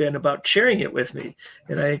worried, Ben, about sharing it with me,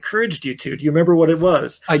 and I encouraged you to. Do you remember what it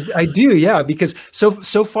was? I do, yeah, because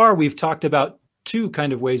so far we've talked about two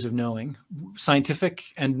kind of ways of knowing, scientific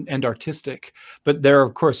and artistic, but there are,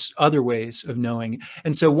 of course, other ways of knowing.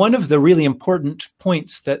 And so one of the really important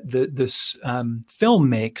points that this film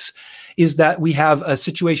makes is that we have a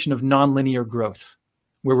situation of nonlinear growth,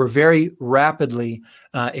 where we're very rapidly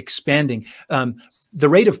expanding. The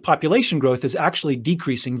rate of population growth is actually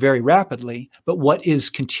decreasing very rapidly, but what is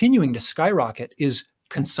continuing to skyrocket is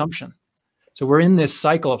consumption. So we're in this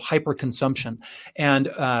cycle of hyperconsumption, and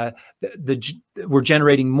we're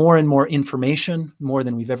generating more and more information, more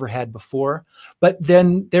than we've ever had before. But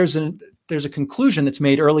then there's a conclusion that's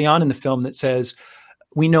made early on in the film that says,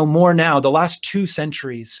 we know more now. The last 2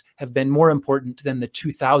 centuries have been more important than the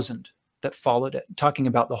 2000 that followed it, talking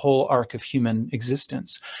about the whole arc of human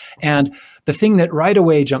existence. And the thing that right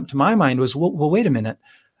away jumped to my mind was, well, wait a minute.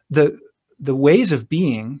 The ways of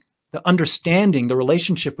being, the understanding, the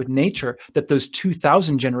relationship with nature that those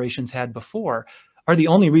 2000 generations had before are the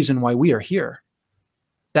only reason why we are here.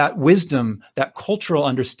 That wisdom, that cultural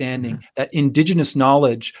understanding, that indigenous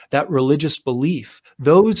knowledge, that religious belief,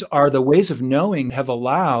 those are the ways of knowing have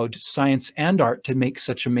allowed science and art to make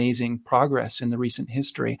such amazing progress in the recent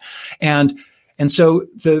history. And so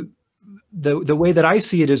the way that I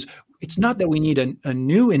see it is, it's not that we need a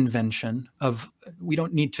new invention we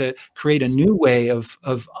don't need to create a new way of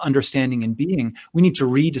understanding and being. We need to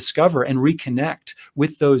rediscover and reconnect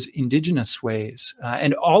with those indigenous ways.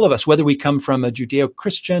 And all of us, whether we come from a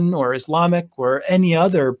Judeo-Christian or Islamic or any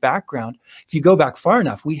other background, if you go back far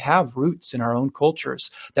enough, we have roots in our own cultures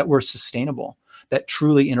that were sustainable, that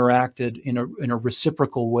truly interacted in a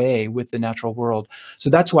reciprocal way with the natural world. So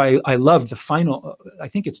that's why I love the final, I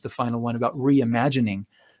think it's the final one about reimagining.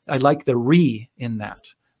 I like the re in that,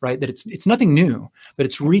 right? That it's nothing new, but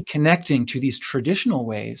it's reconnecting to these traditional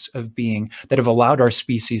ways of being that have allowed our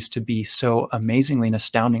species to be so amazingly and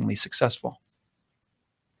astoundingly successful.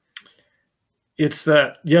 It's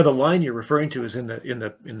that, yeah, the line you're referring to is in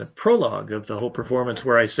the prologue of the whole performance,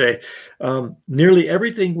 where I say, nearly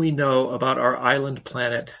everything we know about our island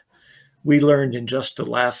planet, we learned in just the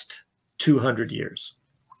last 200 years.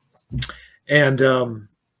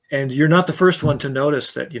 And you're not the first one to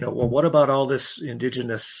notice that, well, what about all this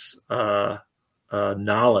indigenous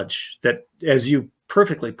knowledge that, as you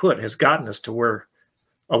perfectly put, has gotten us to where,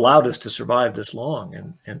 allowed us to survive this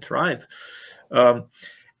long and thrive.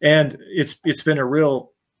 And it's been a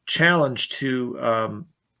real challenge to,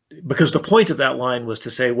 because the point of that line was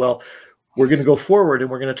to say, well, we're going to go forward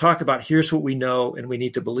and we're going to talk about here's what we know and we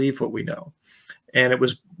need to believe what we know. And it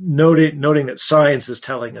was noting that science is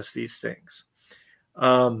telling us these things.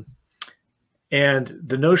 And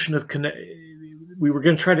the notion of we were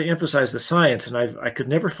going to try to emphasize the science, and I could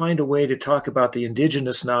never find a way to talk about the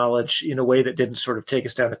indigenous knowledge in a way that didn't sort of take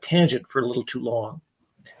us down a tangent for a little too long.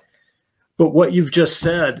 But what you've just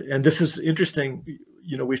said, and this is interesting,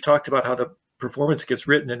 we've talked about how the performance gets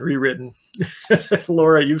written and rewritten.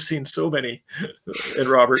 Laura, you've seen so many, and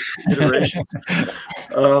Robert, iterations.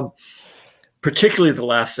 Particularly the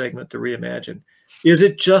last segment, the reimagine. Is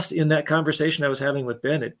it just in that conversation I was having with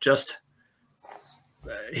Ben, it just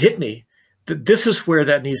hit me that this is where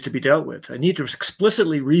that needs to be dealt with. I need to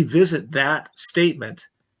explicitly revisit that statement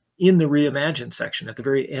in the reimagine section at the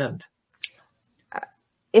very end.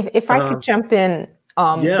 If I could jump in,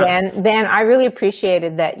 Ben, I really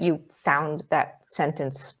appreciated that you found that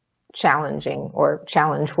sentence challenging or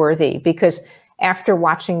challenge-worthy, because after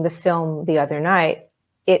watching the film the other night,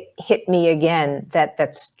 it hit me again that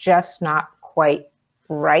that's just not quite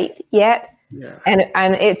right yet. Yeah.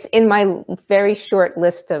 And it's in my very short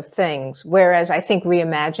list of things, whereas I think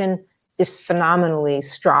reimagine is phenomenally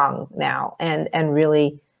strong now and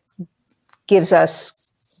really gives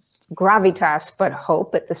us gravitas but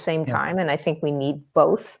hope at the same time. And I think we need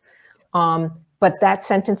both. But that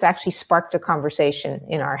sentence actually sparked a conversation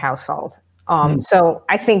in our household. So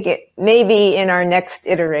I think it maybe in our next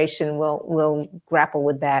iteration we'll grapple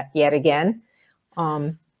with that yet again,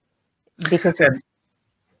 because it's.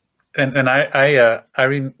 And I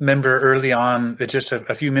remember early on, just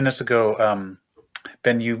a few minutes ago,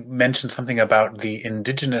 Ben, you mentioned something about the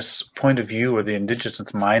indigenous point of view or the indigenous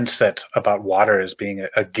mindset about water as being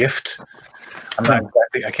a gift. I'm not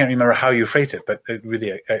exactly, I can't remember how you phrase it, but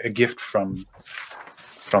really a gift from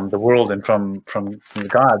the world and from the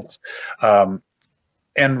gods.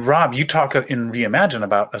 And Rob, you talk in Reimagine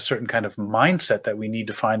about a certain kind of mindset that we need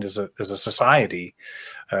to find as a society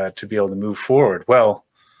to be able to move forward. Well,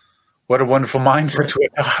 what a wonderful mindset to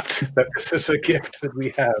adopt, that this is a gift that we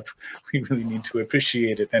have. We really need to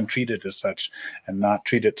appreciate it and treat it as such, and not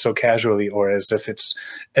treat it so casually or as if it's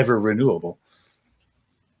ever renewable.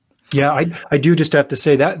 Yeah, I do just have to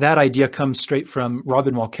say that idea comes straight from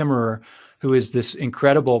Robin Wall Kimmerer, who is this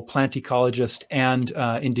incredible plant ecologist and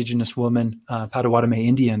indigenous woman, Potawatomi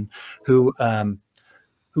Indian, who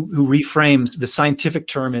reframes the scientific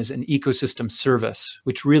term as an ecosystem service,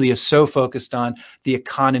 which really is so focused on the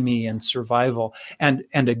economy and survival. And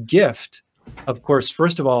a gift, of course,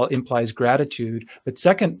 first of all, implies gratitude, but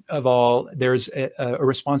second of all, there's a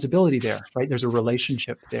responsibility there, right? There's a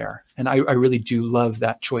relationship there. And I really do love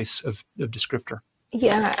that choice of descriptor.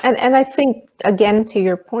 Yeah, and I think, again, to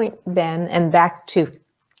your point, Ben, and back to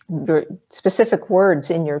your specific words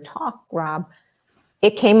in your talk, Rob,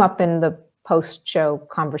 it came up in the post-show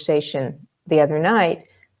conversation the other night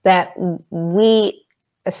that we,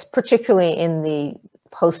 particularly in the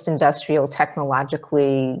post-industrial,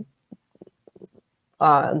 technologically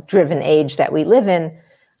driven age that we live in,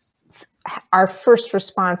 our first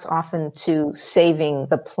response often to saving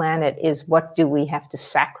the planet is, what do we have to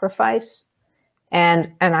sacrifice?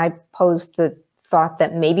 And I posed the thought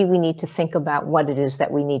that maybe we need to think about what it is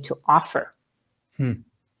that we need to offer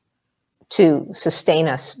to sustain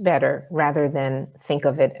us better, rather than think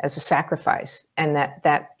of it as a sacrifice. And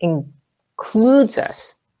that includes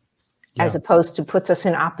us, as opposed to puts us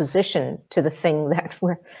in opposition to the thing that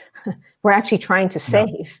we're actually trying to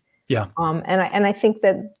save. Yeah. And I think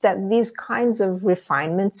that these kinds of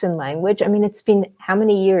refinements in language, I mean, it's been, how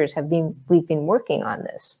many years we've been working on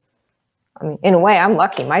this? I mean, in a way, I'm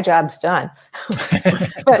lucky. My job's done.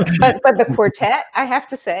 but the quartet, I have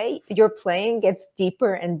to say, your playing gets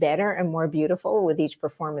deeper and better and more beautiful with each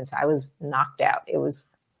performance. I was knocked out. It was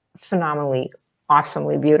phenomenally,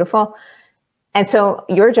 awesomely beautiful. And so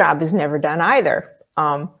your job is never done either.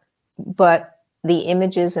 But the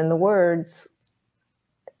images and the words,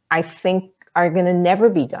 I think, are going to never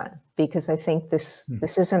be done, because I think this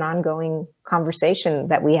is an ongoing conversation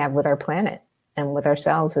that we have with our planet and with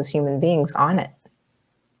ourselves as human beings on it.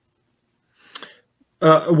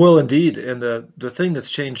 Well, indeed. And the thing that's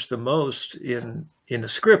changed the most in the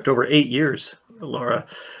script over 8 years, Laura,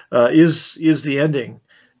 is the ending.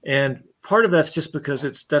 And part of that's just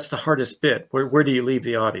because that's the hardest bit. Where do you leave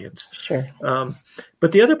the audience? Sure.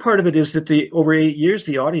 But the other part of it is that over 8 years,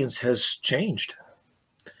 the audience has changed,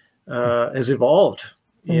 has evolved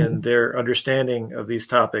in their understanding of these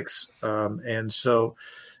topics. And so,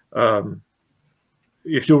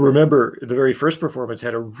 if you'll remember, the very first performance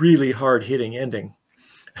had a really hard-hitting ending.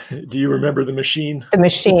 Do you remember The Machine? The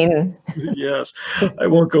Machine. Yes. I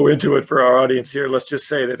won't go into it for our audience here. Let's just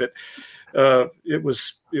say that it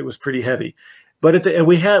was pretty heavy. But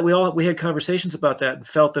we had conversations about that and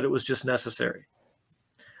felt that it was just necessary.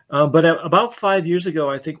 But about 5 years ago,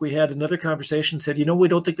 I think we had another conversation, said, we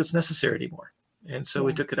don't think it's necessary anymore. And so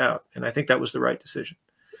we took it out. And I think that was the right decision.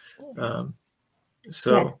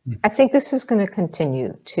 I think this is going to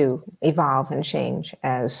continue to evolve and change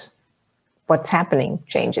as what's happening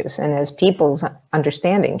changes and as people's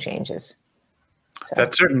understanding changes. So.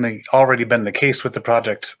 That's certainly already been the case with the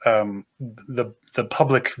project. The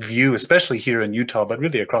public view, especially here in Utah, but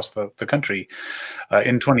really across the country,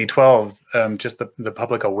 in 2012, just the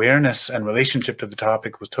public awareness and relationship to the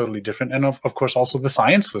topic was totally different. And of course, also the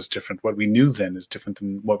science was different. What we knew then is different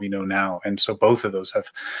than what we know now. And so both of those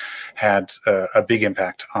have had a big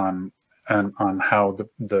impact on how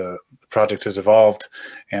the project has evolved.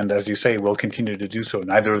 And as you say, will continue to do so.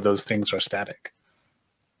 Neither of those things are static.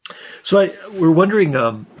 So we're wondering,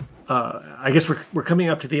 I guess we're coming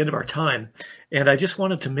up to the end of our time, and I just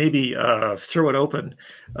wanted to maybe throw it open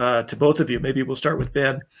to both of you. Maybe we'll start with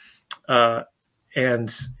Ben,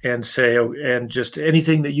 and say, and just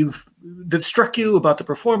anything that struck you about the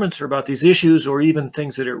performance or about these issues, or even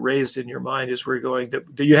things that it raised in your mind as we're going that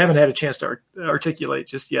you haven't had a chance to articulate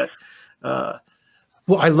just yet.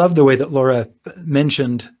 Well, I love the way that Laura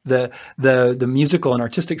mentioned the musical and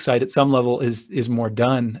artistic side at some level is more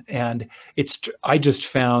done. And I just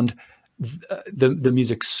found the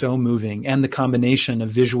music so moving, and the combination of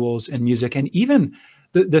visuals and music, and even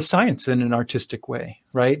the science in an artistic way,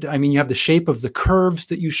 right? I mean, you have the shape of the curves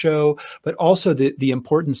that you show, but also the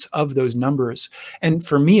importance of those numbers. And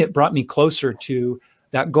for me, it brought me closer to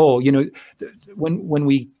that goal. When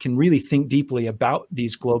we can really think deeply about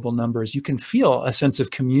these global numbers, you can feel a sense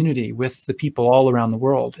of community with the people all around the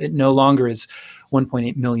world. It no longer is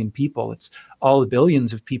 1.8 million people. It's all the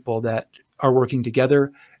billions of people that are working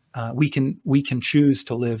together. We can choose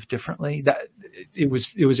to live differently. That it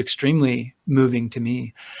was extremely moving to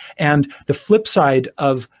me. And the flip side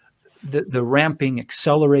of the ramping,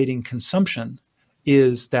 accelerating consumption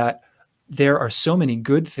is that there are so many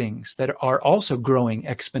good things that are also growing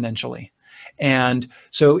exponentially. And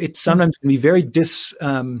so it sometimes can be very I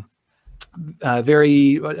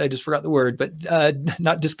just forgot the word, but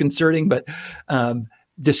not disconcerting, but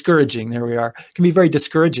discouraging. There we are. It can be very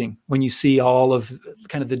discouraging when you see all of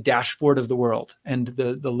kind of the dashboard of the world and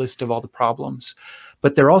the list of all the problems.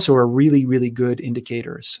 But there also are really, really good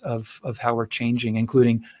indicators of how we're changing,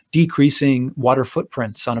 including decreasing water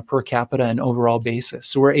footprints on a per capita and overall basis.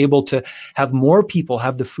 So we're able to have more people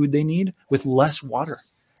have the food they need with less water.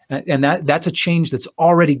 And that's a change that's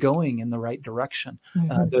already going in the right direction.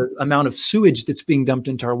 Mm-hmm. The amount of sewage that's being dumped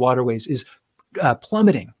into our waterways is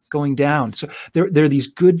plummeting, going down. So there are these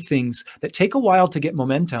good things that take a while to get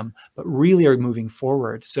momentum, but really are moving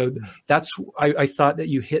forward. So that's, I thought that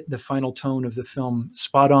you hit the final tone of the film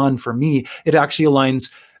spot on for me. It actually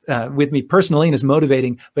aligns with me personally and is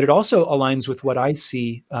motivating, but it also aligns with what I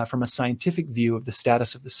see from a scientific view of the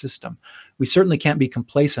status of the system. We certainly can't be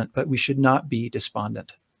complacent, but we should not be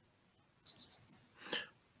despondent.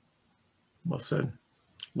 Well said.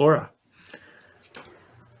 Laura.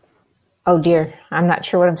 Oh dear, I'm not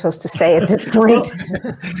sure what I'm supposed to say at this point.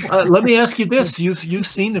 Let me ask you this: you've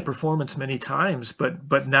seen the performance many times,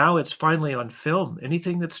 but now it's finally on film.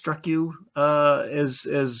 Anything that struck you as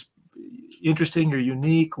interesting or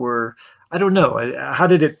unique, or I don't know? How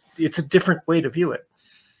did it? It's a different way to view it.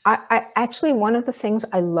 I actually, one of the things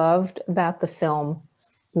I loved about the film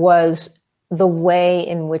was the way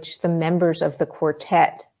in which the members of the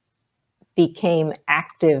quartet became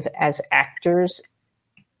active as actors,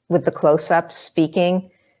 with the close-ups speaking.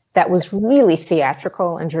 That was really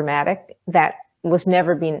theatrical and dramatic. That was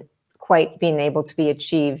never been able to be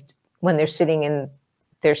achieved when they're sitting in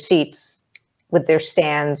their seats with their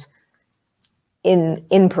stands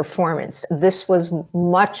in performance. This was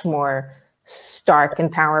much more stark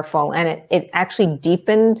and powerful, and it actually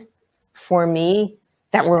deepened for me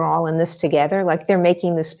that we're all in this together. Like, they're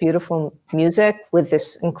making this beautiful music with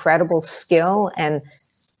this incredible skill and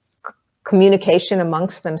communication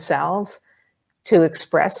amongst themselves to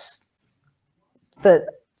express the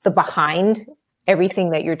behind everything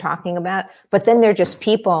that you're talking about. But then they're just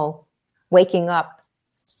people waking up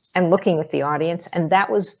and looking at the audience. And that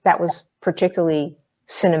was particularly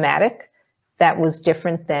cinematic. That was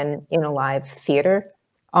different than in a live theater.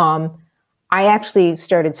 I actually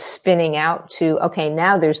started spinning out to, okay,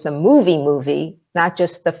 now there's the movie, not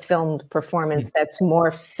just the filmed performance that's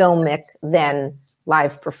more filmic than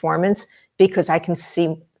live performance, because I can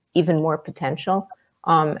see even more potential.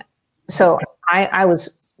 So I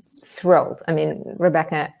was thrilled. I mean,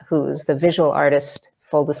 Rebecca, who's the visual artist,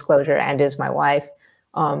 full disclosure, and is my wife,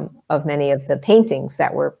 of many of the paintings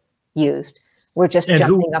that were used, we're just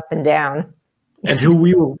jumping up and down. And who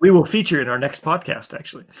we will feature in our next podcast,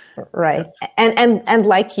 actually. Right. And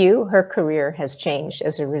like you, her career has changed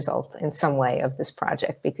as a result in some way of this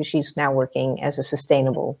project, because she's now working as a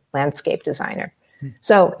sustainable landscape designer.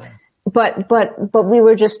 So, but we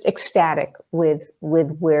were just ecstatic with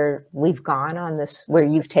where we've gone on this, where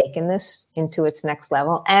you've taken this into its next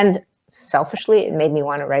level. And selfishly, it made me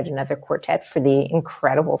want to write another quartet for the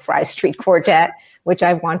incredible Fry Street Quartet, which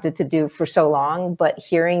I've wanted to do for so long, but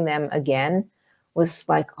hearing them again was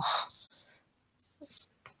like, oh,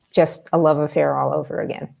 just a love affair all over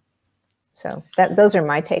again. So those are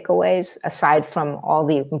my takeaways, aside from all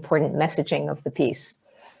the important messaging of the piece.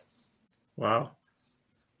 Wow.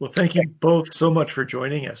 Well, thank you both so much for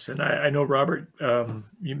joining us. And I know, Robert,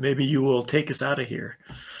 maybe you will take us out of here.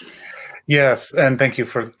 Yes, and thank you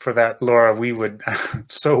for that, Laura. We would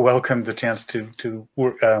so welcome the chance to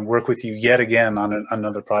work with you yet again on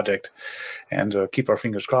another project, and keep our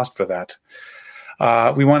fingers crossed for that.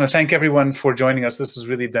 We want to thank everyone for joining us. This has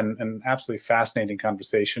really been an absolutely fascinating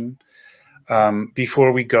conversation.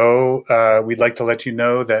 Before we go, we'd like to let you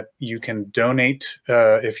know that you can donate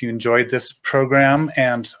if you enjoyed this program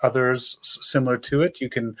and others similar to it. You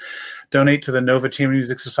can donate to the Nova Chamber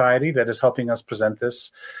Music Society that is helping us present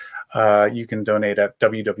this. You can donate at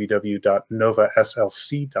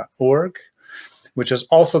www.novaslc.org, which is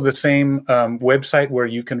also the same website where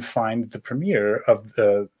you can find the premiere of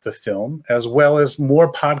the film, as well as more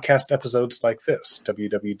podcast episodes like this,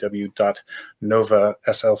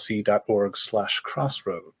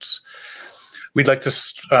 www.novaslc.org/crossroads. We'd like to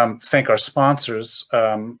thank our sponsors,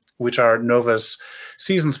 which are Nova's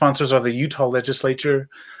season sponsors are the Utah Legislature,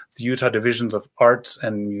 the Utah Divisions of Arts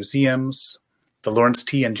and Museums, the Lawrence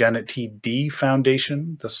T. and Janet T. Dee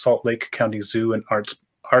Foundation, the Salt Lake County Zoo and Arts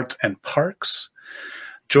and Parks,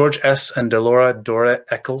 George S. and Delora Dora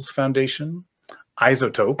Eccles Foundation,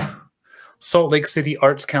 Isotope, Salt Lake City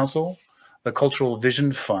Arts Council, the Cultural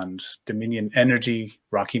Vision Fund, Dominion Energy,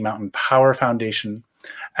 Rocky Mountain Power Foundation,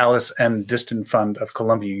 Alice M. Diston Fund of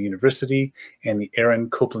Columbia University, and the Aaron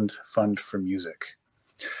Copeland Fund for Music.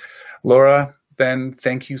 Laura, Ben,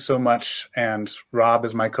 thank you so much. And Rob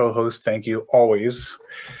is my co-host. Thank you always.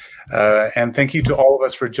 And thank you to all of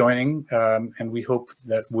us for joining. And we hope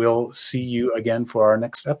that we'll see you again for our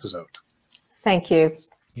next episode. Thank you.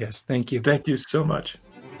 Yes, thank you. Thank you so much.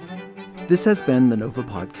 This has been the Nova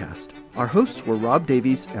Podcast. Our hosts were Rob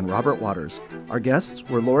Davies and Robert Waters. Our guests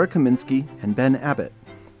were Laura Kaminsky and Ben Abbott.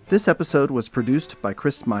 This episode was produced by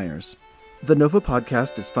Chris Myers. The Nova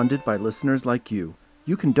Podcast is funded by listeners like you.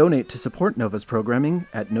 You can donate to support Nova's programming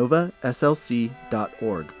at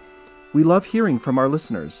novaslc.org. We love hearing from our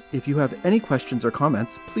listeners. If you have any questions or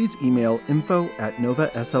comments, please email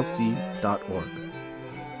info@novaslc.org.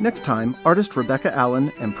 Next time, artist Rebecca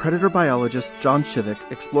Allen and predator biologist John Shivik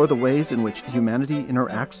explore the ways in which humanity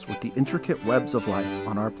interacts with the intricate webs of life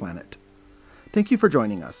on our planet. Thank you for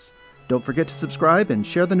joining us. Don't forget to subscribe and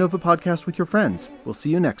share the Nova Podcast with your friends. We'll see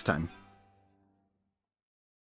you next time.